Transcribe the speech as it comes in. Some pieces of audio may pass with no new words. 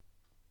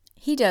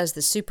He does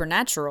the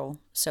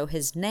supernatural, so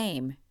his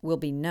name will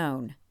be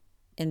known.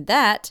 And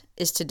that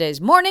is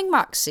today's Morning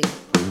Moxie.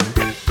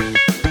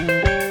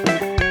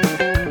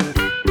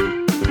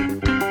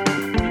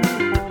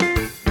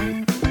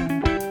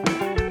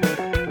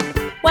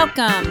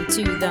 Welcome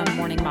to the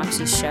Morning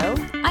Moxie Show.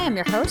 I am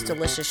your host,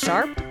 Alicia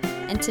Sharp,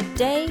 and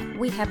today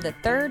we have the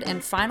third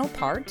and final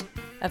part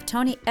of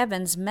Tony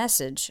Evans'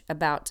 message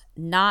about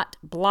not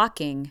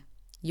blocking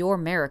your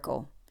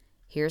miracle.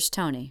 Here's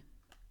Tony.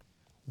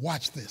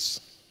 Watch this.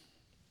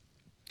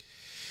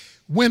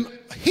 When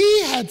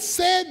he had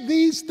said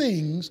these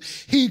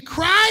things, he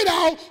cried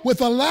out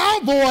with a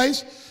loud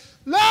voice,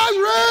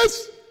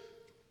 "Lazarus,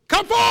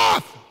 come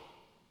forth!"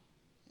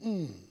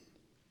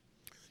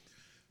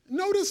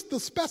 Notice the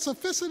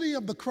specificity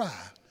of the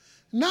cry.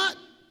 Not,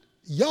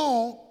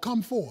 "Y'all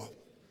come forth,"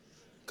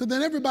 because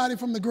then everybody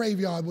from the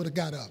graveyard would have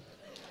got up.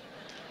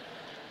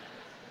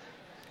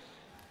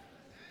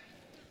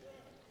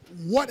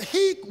 What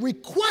he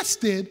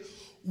requested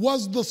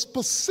was the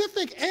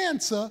specific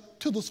answer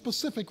to the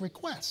specific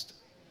request.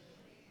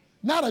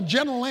 Not a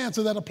general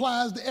answer that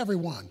applies to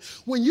everyone.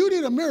 When you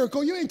need a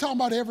miracle, you ain't talking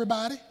about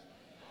everybody.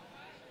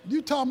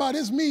 You talking about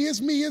it's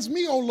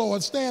me, oh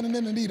Lord, standing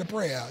in the need of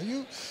prayer.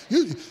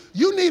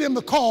 You need him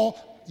to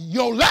call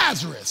your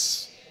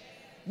Lazarus,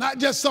 not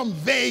just some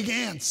vague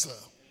answer.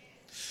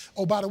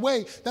 Oh, by the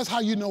way, that's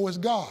how you know it's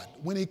God,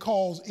 when he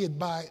calls it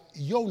by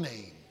your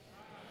name.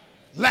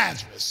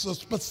 Lazarus, a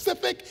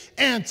specific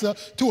answer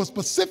to a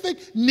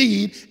specific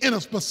need in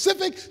a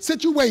specific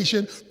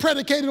situation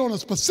predicated on a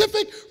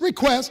specific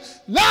request.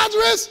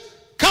 Lazarus,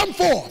 come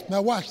forth.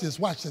 Now watch this.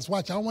 I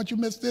don't want you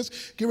to miss this.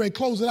 Get ready to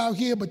close it out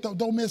here, but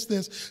don't miss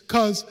this,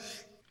 because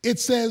it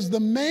says the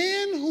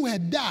man who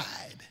had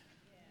died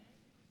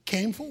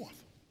came forth,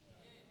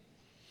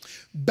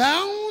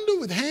 bound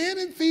with hand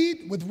and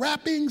feet with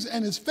wrappings,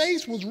 and his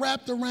face was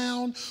wrapped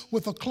around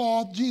with a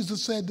cloth.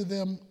 Jesus said to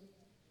them,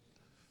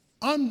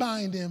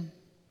 "Unbind him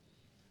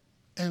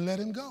and let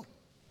him go."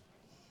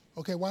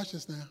 Okay, watch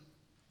this now.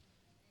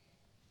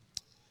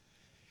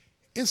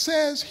 It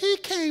says he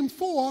came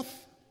forth,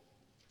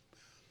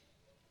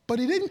 but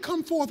he didn't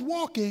come forth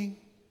walking.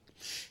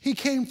 He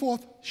came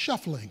forth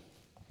shuffling,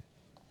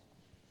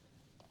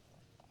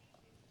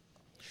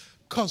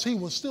 because he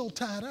was still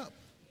tied up.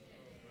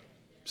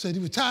 Said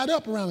he was tied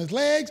up around his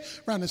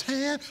legs, around his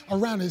hand,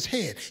 around his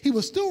head. He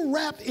was still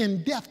wrapped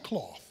in death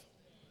cloth.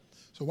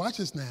 So watch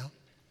this now.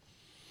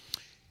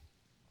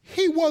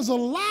 He was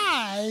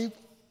alive,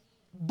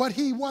 but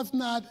he was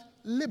not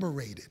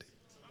liberated,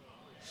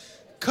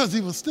 because he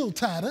was still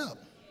tied up.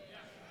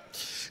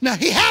 Now,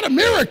 he had a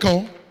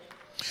miracle.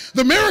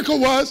 The miracle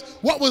was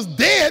what was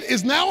dead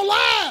is now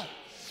alive.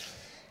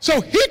 So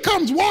he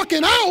comes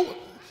walking out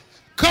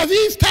because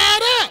he's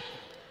tied up.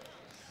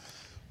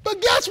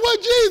 But guess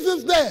what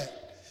Jesus did?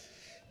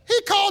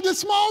 He called a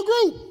small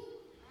group.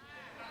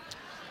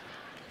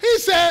 He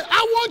said,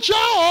 "I want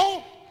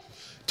y'all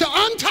to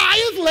untie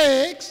his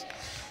legs,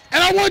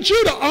 and I want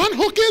you to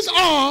unhook his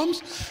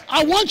arms.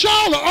 I want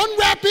y'all to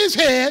unwrap his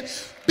head,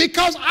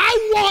 because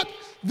I want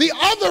the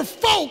other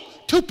folk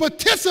to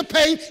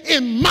participate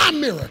in my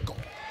miracle."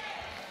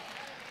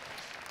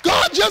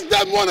 God just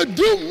doesn't want to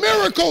do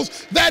miracles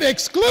that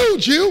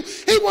exclude you.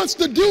 He wants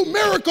to do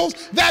miracles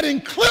that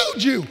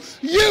include you.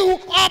 You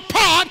are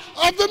part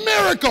of the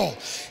miracle.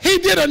 He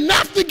did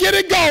enough to get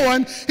it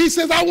going. He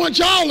says, "I want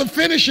y'all to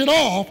finish it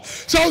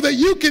off so that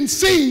you can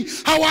see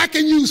how I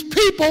can use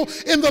people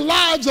in the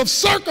lives of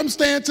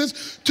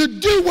circumstances to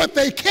do what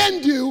they can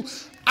do.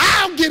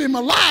 I'll get him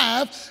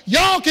alive.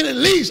 Y'all can at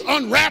least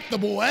unwrap the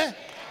boy."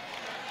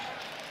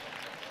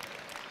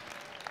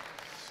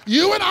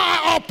 You and I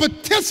are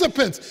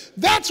participants.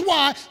 That's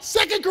why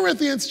 2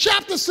 Corinthians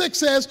chapter 6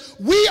 says,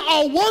 we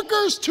are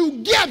workers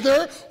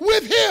together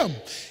with him.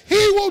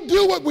 He will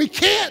do what we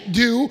can't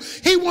do.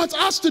 He wants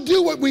us to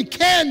do what we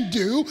can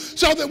do,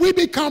 so that we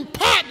become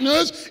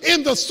partners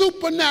in the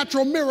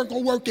supernatural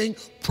miracle working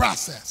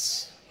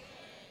process.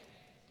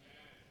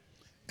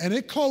 And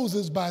it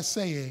closes by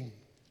saying,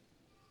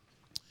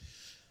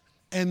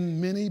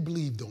 "And many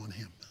believed on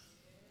him."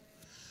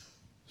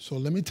 So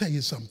let me tell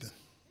you something.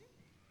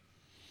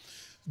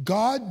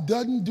 God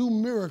doesn't do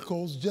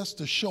miracles just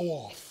to show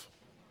off.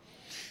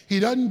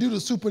 He doesn't do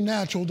the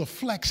supernatural to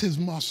flex his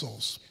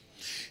muscles.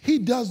 He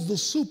does the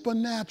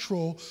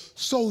supernatural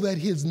so that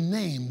his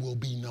name will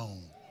be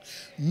known.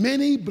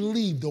 Many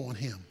believed on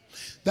him.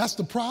 That's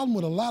the problem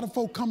with a lot of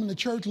folk coming to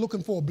church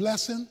looking for a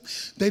blessing.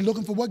 They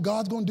looking for what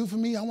God's going to do for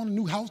me. I want a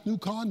new house, new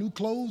car, new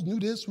clothes, new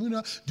this, new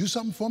that. Do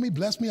something for me,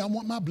 bless me. I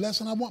want my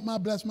blessing. I want my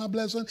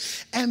blessing.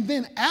 And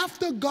then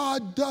after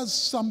God does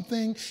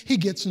something, he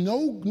gets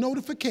no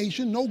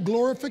notification, no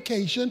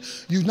glorification.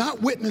 You're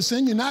not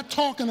witnessing. You're not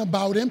talking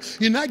about him.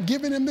 You're not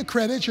giving him the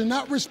credit. You're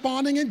not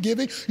responding and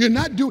giving. You're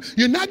not doing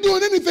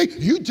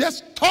anything. You're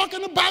just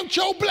talking about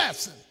your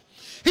blessing.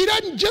 He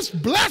doesn't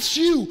just bless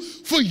you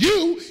for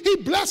you. He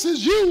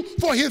blesses you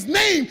for his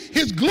name,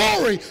 his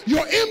glory,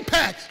 your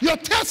impact, your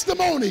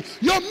testimony,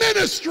 your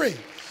ministry.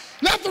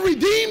 Let the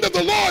redeemed of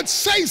the Lord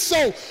say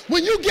so.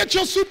 When you get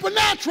your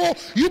supernatural,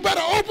 you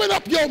better open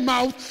up your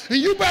mouth and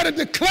you better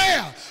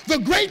declare the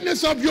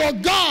greatness of your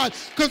God,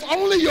 because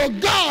only your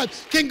God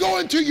can go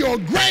into your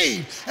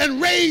grave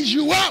and raise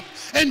you up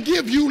and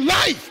give you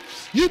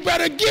life. You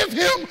better give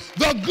him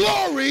the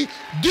glory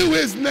due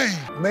his name.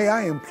 May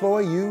I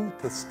implore you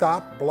to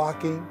stop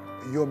blocking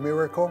your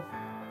miracle?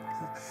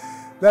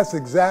 That's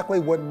exactly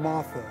what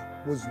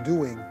Martha was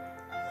doing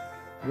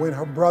when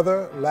her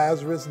brother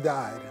Lazarus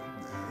died.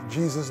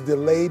 Jesus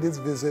delayed his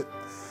visit.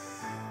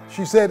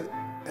 She said,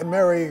 and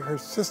Mary, her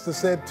sister,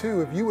 said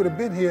too, if you would have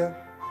been here,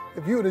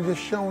 if you would have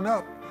just shown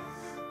up,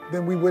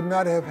 then we would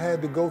not have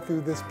had to go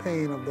through this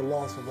pain of the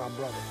loss of our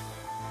brother.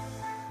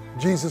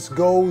 Jesus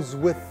goes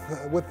with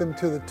them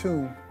to the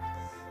tomb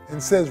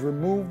and says,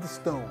 remove the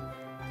stone.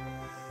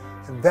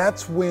 And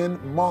that's when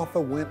Martha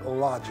went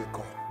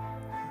logical.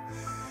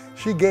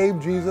 She gave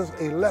Jesus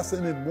a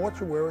lesson in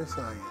mortuary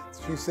science.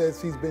 She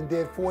says he's been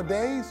dead 4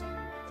 days,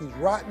 he's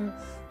rotten,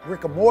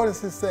 rigor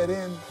mortis has set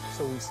in,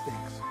 so he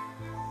stinks.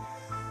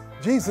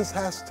 Jesus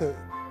has to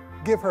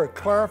give her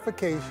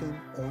clarification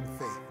on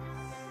faith.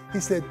 He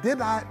said,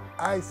 did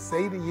I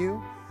say to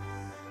you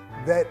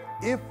that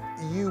if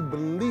you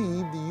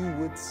believed, you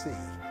would see?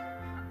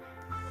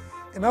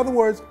 In other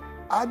words,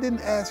 I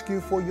didn't ask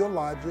you for your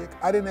logic.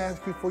 I didn't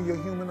ask you for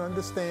your human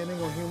understanding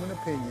or human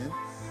opinion.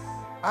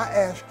 I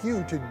asked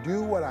you to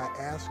do what I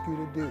asked you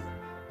to do.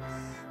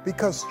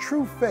 Because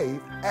true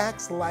faith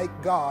acts like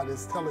God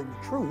is telling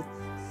the truth,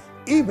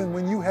 even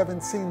when you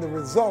haven't seen the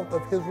result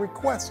of his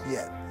request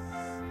yet.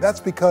 That's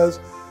because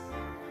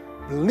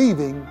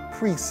believing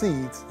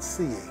precedes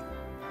seeing.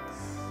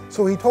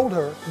 So he told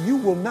her, you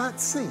will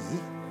not see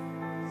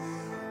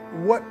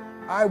what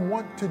I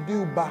want to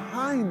do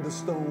behind the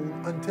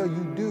stone until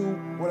you do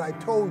what I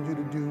told you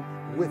to do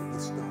with the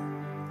stone.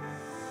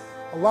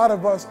 A lot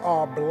of us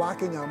are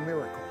blocking our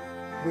miracle.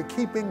 We're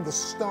keeping the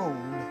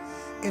stone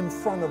in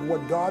front of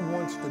what God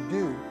wants to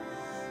do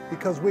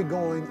because we're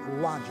going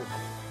logical.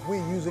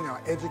 We're using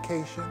our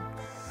education,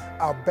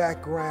 our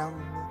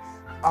background,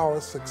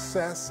 our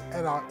success,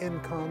 and our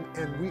income,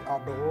 and we are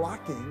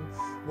blocking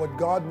what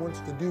God wants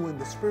to do in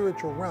the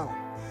spiritual realm.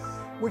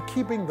 We're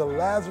keeping the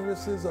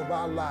Lazaruses of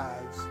our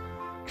lives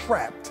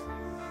trapped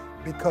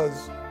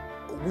because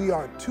we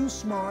are too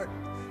smart,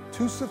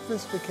 too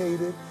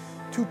sophisticated,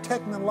 too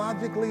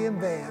technologically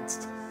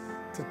advanced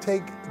to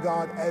take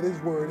God at his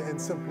word and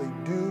simply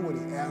do what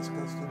he asks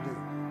us to do.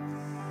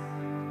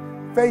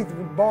 Faith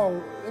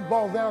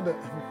boils down to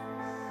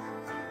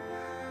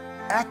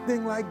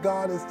acting like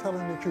God is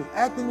telling the truth,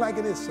 acting like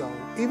it is so,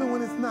 even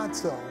when it's not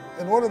so,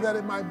 in order that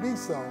it might be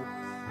so,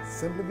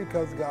 simply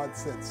because God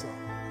said so.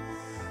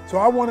 So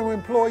I want to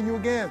implore you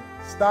again,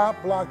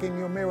 stop blocking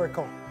your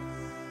miracle.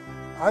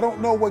 I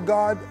don't know what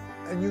God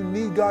and you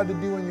need God to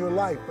do in your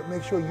life, but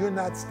make sure you're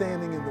not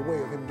standing in the way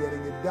of him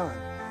getting it done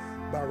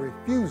by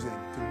refusing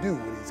to do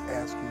what he's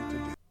asked you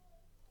to do.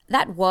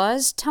 That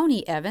was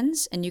Tony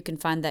Evans, and you can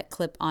find that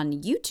clip on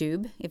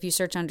YouTube if you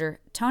search under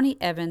Tony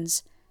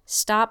Evans,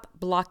 Stop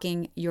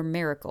Blocking Your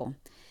Miracle.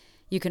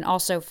 You can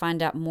also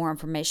find out more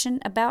information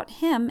about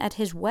him at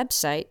his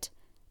website,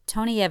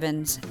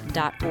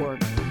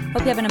 tonyevans.org.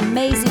 Hope you have an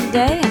amazing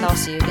day, and I'll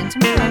see you again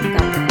tomorrow.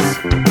 God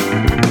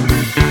bless.